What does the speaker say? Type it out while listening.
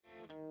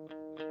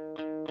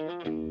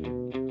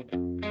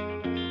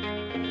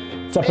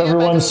What's up,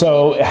 everyone?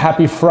 So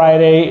happy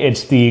Friday.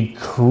 It's the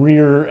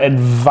career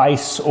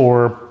advice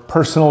or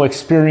personal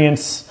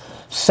experience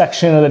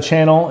section of the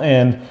channel,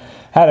 and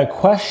had a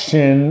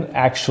question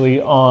actually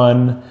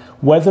on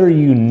whether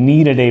you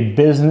needed a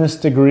business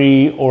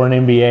degree or an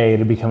MBA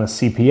to become a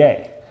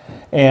CPA.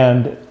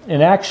 And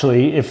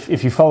actually,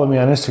 if you follow me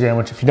on Instagram,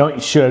 which if you don't,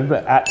 you should,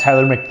 but at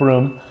Tyler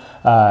McBroom,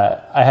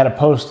 I had a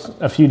post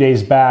a few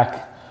days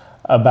back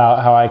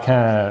about how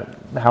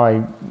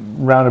I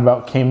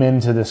roundabout came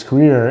into this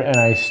career, and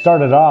I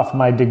started off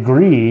my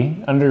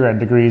degree, undergrad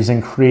degree, is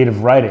in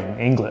creative writing.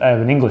 I have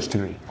an English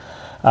degree,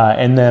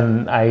 and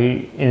then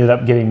I ended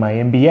up getting my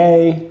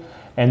MBA,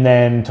 and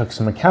then took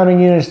some accounting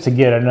units to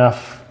get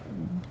enough,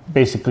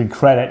 basically,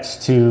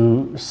 credits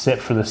to sit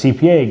for the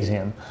CPA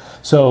exam.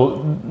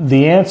 So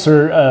the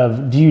answer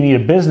of do you need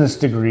a business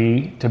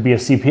degree to be a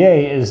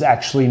CPA is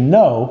actually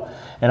no,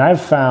 and I've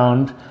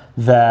found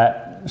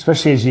that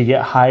especially as you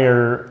get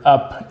higher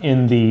up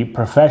in the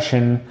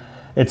profession,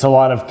 it's a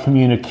lot of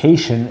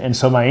communication. And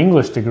so my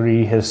English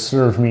degree has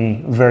served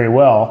me very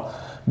well,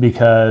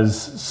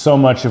 because so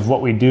much of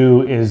what we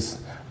do is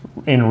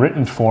in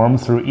written form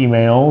through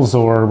emails,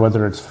 or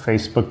whether it's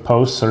Facebook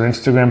posts or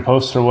Instagram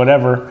posts or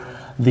whatever,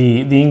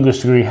 the English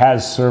degree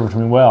has served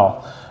me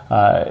well.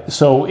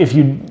 So if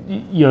you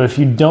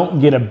don't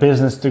get a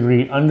business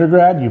degree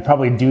undergrad, you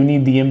probably do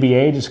need the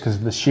MBA, just because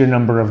of the sheer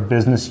number of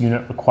business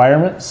unit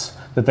requirements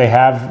that they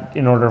have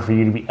in order for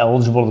you to be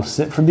eligible to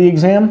sit for the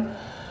exam.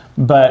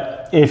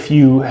 But if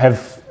you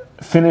have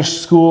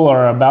finished school or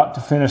are about to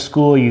finish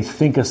school, you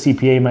think a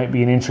CPA might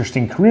be an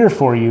interesting career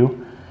for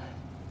you,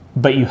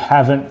 but you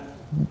haven't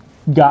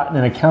gotten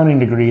an accounting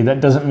degree, that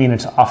doesn't mean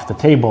it's off the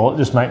table. It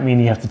just might mean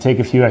you have to take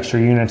a few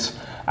extra units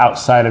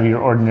outside of your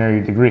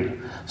ordinary degree.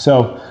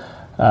 So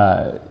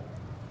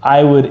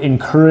I would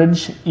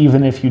encourage,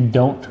 even if you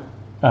don't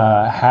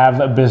have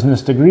a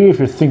business degree, if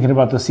you're thinking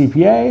about the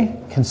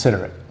CPA,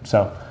 consider it.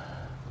 So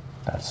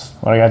that's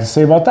what I got to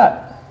say about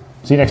that.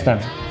 See you next time.